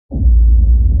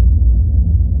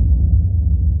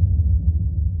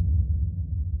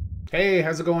Hey,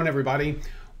 how's it going, everybody?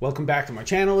 Welcome back to my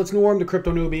channel. It's Norm, the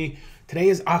Crypto Newbie. Today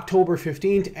is October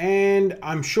 15th, and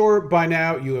I'm sure by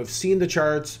now you have seen the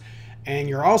charts, and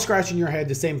you're all scratching your head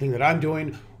the same thing that I'm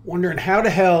doing, wondering how the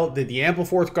hell did the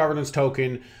AMPLEFORTH Governance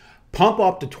Token pump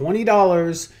up to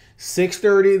 $20,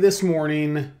 6:30 this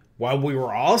morning while we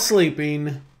were all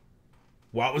sleeping?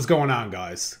 What was going on,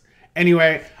 guys?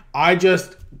 Anyway, I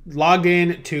just logged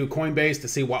in to Coinbase to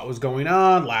see what was going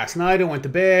on. Last night I went to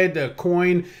bed. The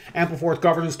coin AMPLEFORTH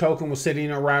Governance Token was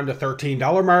sitting around the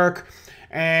 $13 mark.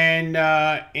 And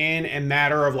in a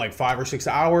matter of like 5 or 6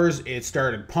 hours, it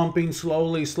started pumping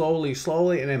slowly,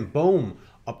 and then boom,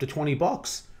 up to 20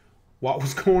 bucks. What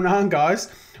was going on,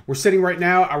 guys? We're sitting right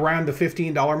now around the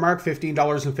 $15 mark,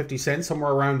 $15.50,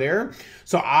 somewhere around there.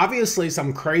 So obviously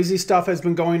some crazy stuff has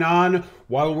been going on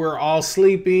while we're all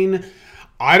sleeping.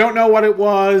 I don't know what it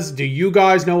was. Do you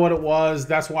guys know what it was?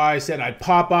 That's why I said I'd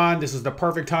pop on. This is the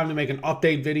perfect time to make an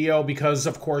update video because,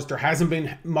 of course, there hasn't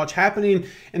been much happening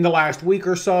in the last week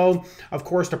or so. Of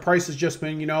course, the price has just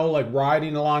been, like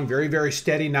riding along very, very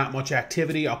steady, not much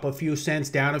activity, up a few cents,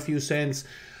 down a few cents.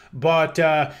 But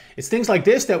it's things like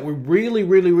this that we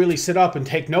really sit up and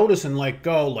take notice and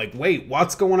go, wait,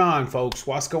 what's going on, folks?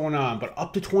 What's going on? But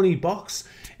up to 20 bucks.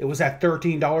 It was at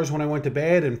 $13 when I went to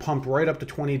bed and pumped right up to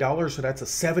 $20. So that's a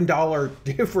 $7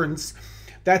 difference.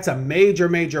 That's a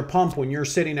major pump when you're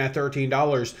sitting at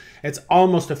 $13. It's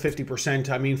almost a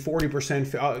 50%. I mean,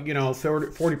 40%,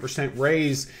 40%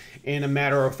 raise in a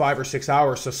matter of 5 or 6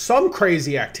 hours. So some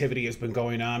crazy activity has been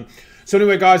going on. So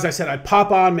anyway, guys, I said I'd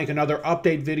pop on, make another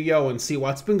update video and see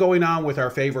what's been going on with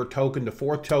our favorite token, the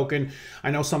fourth token.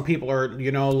 I know some people are,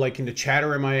 liking to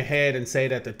chatter in my head and say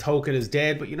that the token is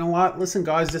dead. But you know what? Listen,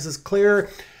 guys, this is clear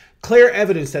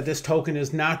evidence that this token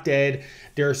is not dead.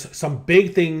 There's some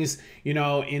big things, in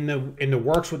the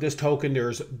works with this token.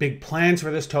 There's big plans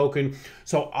for this token.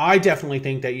 So I definitely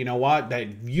think that, that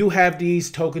you have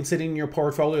these tokens sitting in your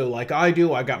portfolio like I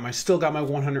do. Still got my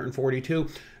 142.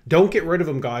 Don't get rid of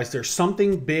them, guys. There's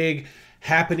something big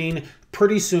happening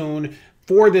pretty soon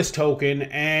for this token,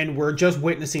 and we're just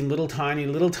witnessing little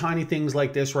tiny things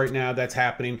like this right now that's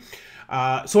happening.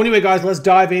 So anyway, guys, let's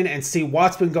dive in and see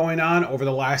what's been going on over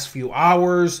the last few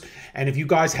hours. And if you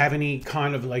guys have any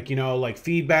kind of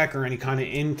feedback or any kind of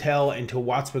intel into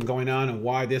what's been going on and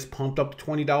why this pumped up to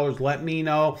 $20, let me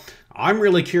know. I'm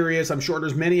really curious. I'm sure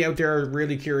there's many out there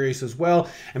really curious as well.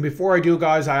 And before I do,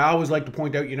 guys, I always like to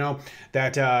point out,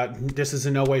 that this is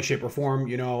in no way, shape, or form,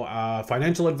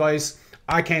 financial advice.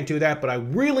 I can't do that, but I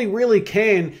really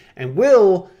can and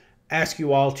will ask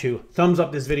you all to thumbs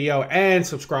up this video and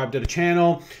subscribe to the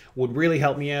channel. Would really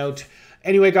help me out.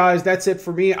 Anyway, guys, that's it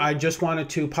for me. I just wanted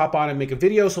to pop on and make a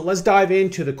video. So let's dive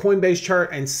into the Coinbase chart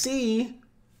and see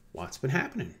what's been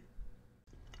happening.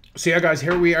 So yeah, guys,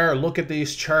 here we are. Look at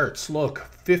these charts. Look,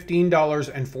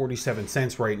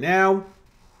 $15.47 right now.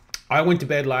 I went to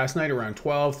bed last night around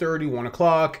 12:30, 1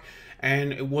 o'clock,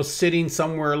 and it was sitting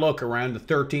somewhere, look, around the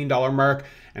 $13 mark.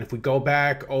 And if we go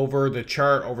back over the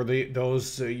chart, over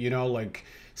those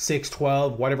 6,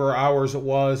 12, whatever hours it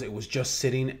was just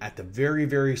sitting at the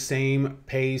very same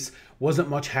pace. Wasn't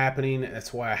much happening.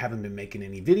 That's why I haven't been making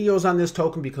any videos on this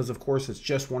token, because of course it's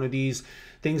just one of these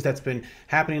things that's been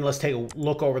happening. Let's take a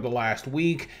look over the last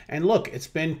week, and look, it's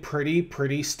been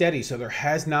pretty steady. So there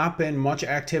has not been much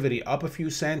activity. Up a few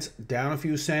cents, down a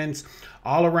few cents,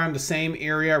 all around the same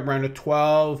area, around the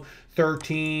 $12,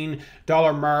 $13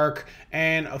 mark.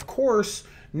 And of course,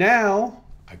 now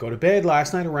I go to bed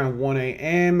last night around 1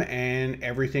 a.m. and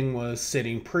everything was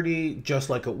sitting pretty just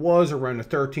like it was around the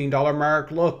 $13 mark.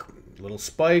 Look, little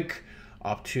spike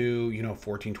up to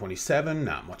 $14.27.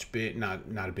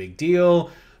 Not a big deal.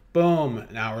 Boom,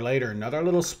 an hour later, another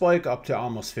little spike up to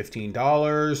almost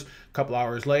 $15. A couple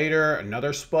hours later,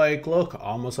 another spike, look,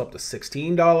 almost up to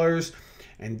 $16.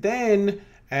 And then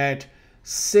at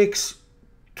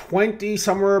 6:20,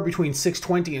 somewhere between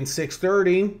 6:20 and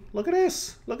 6:30, look at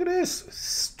this,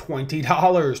 $20,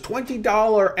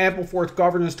 $20 AMPLEFORTH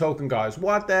Governance Token, guys.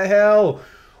 What the hell?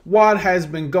 What has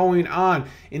been going on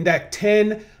in that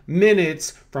 10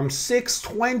 minutes from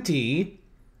 6:20,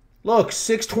 look,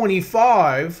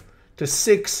 6:25 to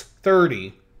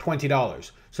 6:30,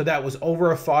 $20. So that was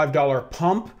over a $5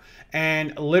 pump.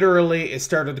 And literally it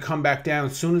started to come back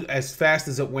down as fast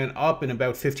as it went up. In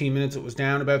about 15 minutes, it was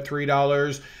down about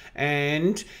 $3.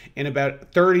 And in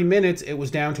about 30 minutes, it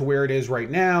was down to where it is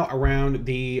right now, around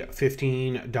the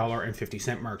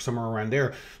 $15.50 mark, somewhere around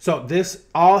there. So this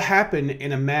all happened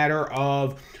in a matter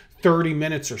of 30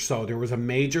 minutes or so. There was a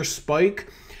major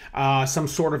spike. some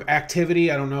sort of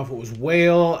activity. I don't know if it was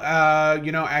whale,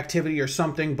 activity or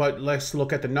something, but let's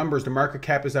look at the numbers. The market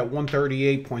cap is at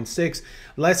 138.6.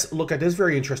 Let's look at this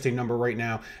very interesting number right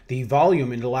now. The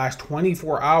volume in the last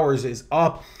 24 hours is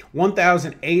up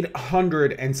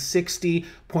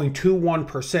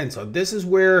 1,860.21%. So this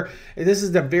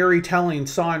is the very telling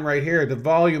sign right here. The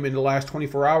volume in the last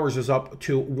 24 hours is up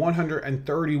to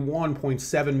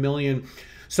 131.7 million.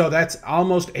 So that's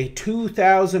almost a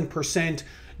 2,000%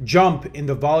 jump in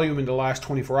the volume in the last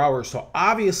 24 hours. So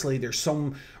obviously there's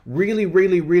some really,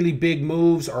 really, really big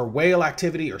moves or whale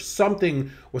activity or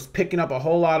something was picking up a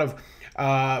whole lot of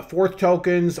fourth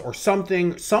tokens or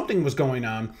something was going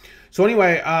on. So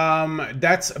anyway,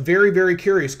 that's very, very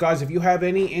curious. Guys, if you have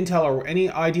any intel or any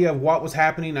idea of what was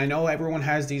happening, I know everyone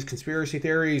has these conspiracy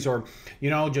theories or,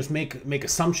 just make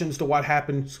assumptions to what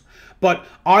happens. But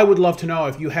I would love to know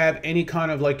if you have any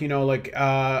kind of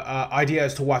idea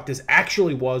as to what this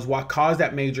actually was, what caused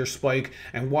that major spike,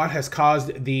 and what has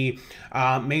caused the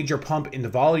major pump in the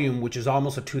volume, which is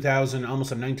almost a 2,000,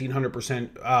 almost a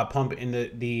 1,900% pump in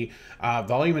the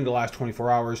volume in the last 24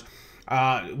 hours.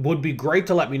 Would be great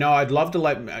to let me know. I'd love to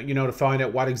to find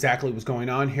out what exactly was going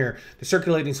on here. The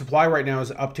circulating supply right now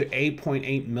is up to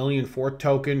 8.8 million fourth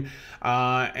token.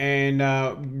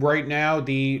 Right now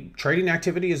the trading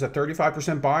activity is a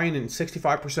 35% buying and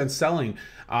 65% selling.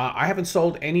 I haven't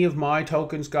sold any of my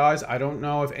tokens, guys. I don't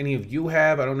know if any of you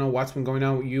have. I don't know what's been going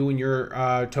on with you and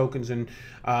your tokens and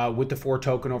with the 4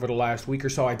 token over the last week or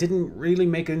so. I didn't really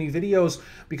make any videos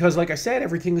because, like I said,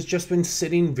 everything has just been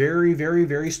sitting very, very,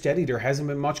 very steady. There hasn't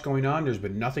been much going on. There's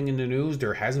been nothing in the news.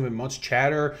 There hasn't been much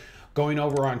chatter going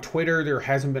over on Twitter. There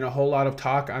hasn't been a whole lot of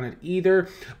talk on it either.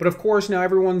 But of course, now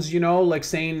everyone's,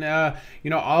 saying,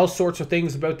 all sorts of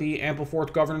things about the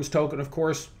AMPLEFORTH governance token, of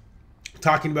course,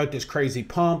 talking about this crazy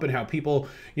pump and how people,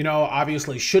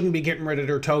 obviously shouldn't be getting rid of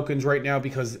their tokens right now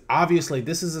because obviously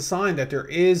this is a sign that there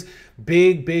is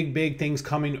big, big, big things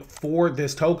coming for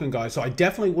this token, guys. So I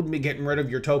definitely wouldn't be getting rid of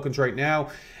your tokens right now.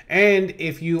 And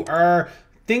if you are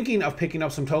thinking of picking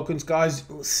up some tokens, guys,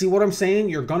 see what I'm saying?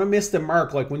 You're going to miss the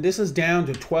mark. Like when this is down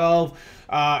to $12,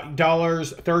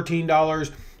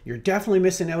 $13, you're definitely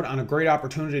missing out on a great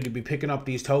opportunity to be picking up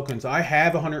these tokens. I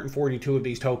have 142 of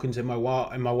these tokens in my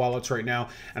wallets right now,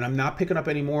 and I'm not picking up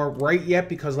any more right yet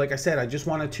because, like I said, I just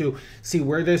wanted to see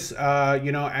where this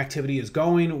activity is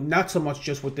going. Not so much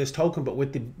just with this token, but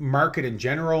with the market in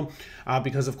general,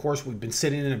 because of course we've been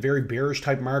sitting in a very bearish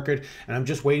type market, and I'm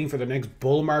just waiting for the next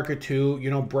bull market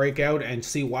to break out and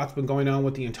see what's been going on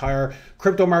with the entire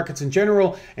crypto markets in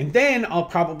general. And then I'll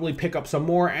probably pick up some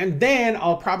more, and then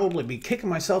I'll probably be kicking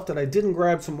myself that I didn't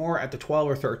grab some more at the $12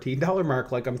 or $13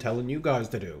 mark like I'm telling you guys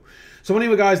to do. So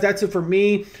anyway, guys, that's it for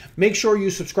me. Make sure you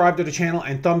subscribe to the channel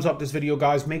and thumbs up this video,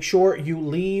 guys. Make sure you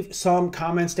leave some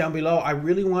comments down below. I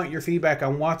really want your feedback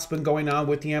on what's been going on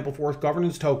with the AMPLEFORTH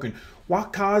governance token.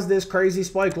 What caused this crazy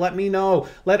spike? Let me know.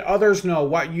 Let others know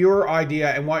what your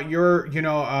idea and what your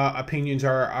opinions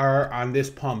are on this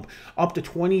pump. Up to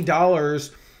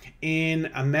 $20 in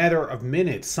a matter of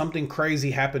minutes. Something crazy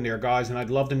happened there, guys, and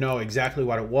I'd love to know exactly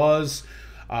what it was.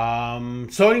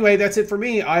 So anyway, that's it for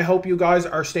me. I hope you guys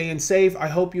are staying safe. I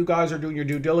hope you guys are doing your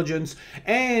due diligence.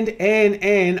 And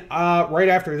right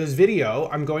after this video,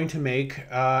 I'm going to make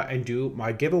and do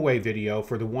my giveaway video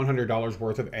for the $100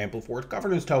 worth of AMPLEFORTH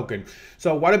governance token.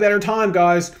 So what a better time,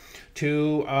 guys,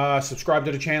 to subscribe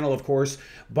to the channel, of course.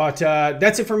 But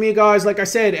that's it for me, guys, like I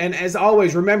said. And as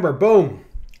always, remember, boom,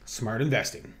 smart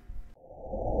investing.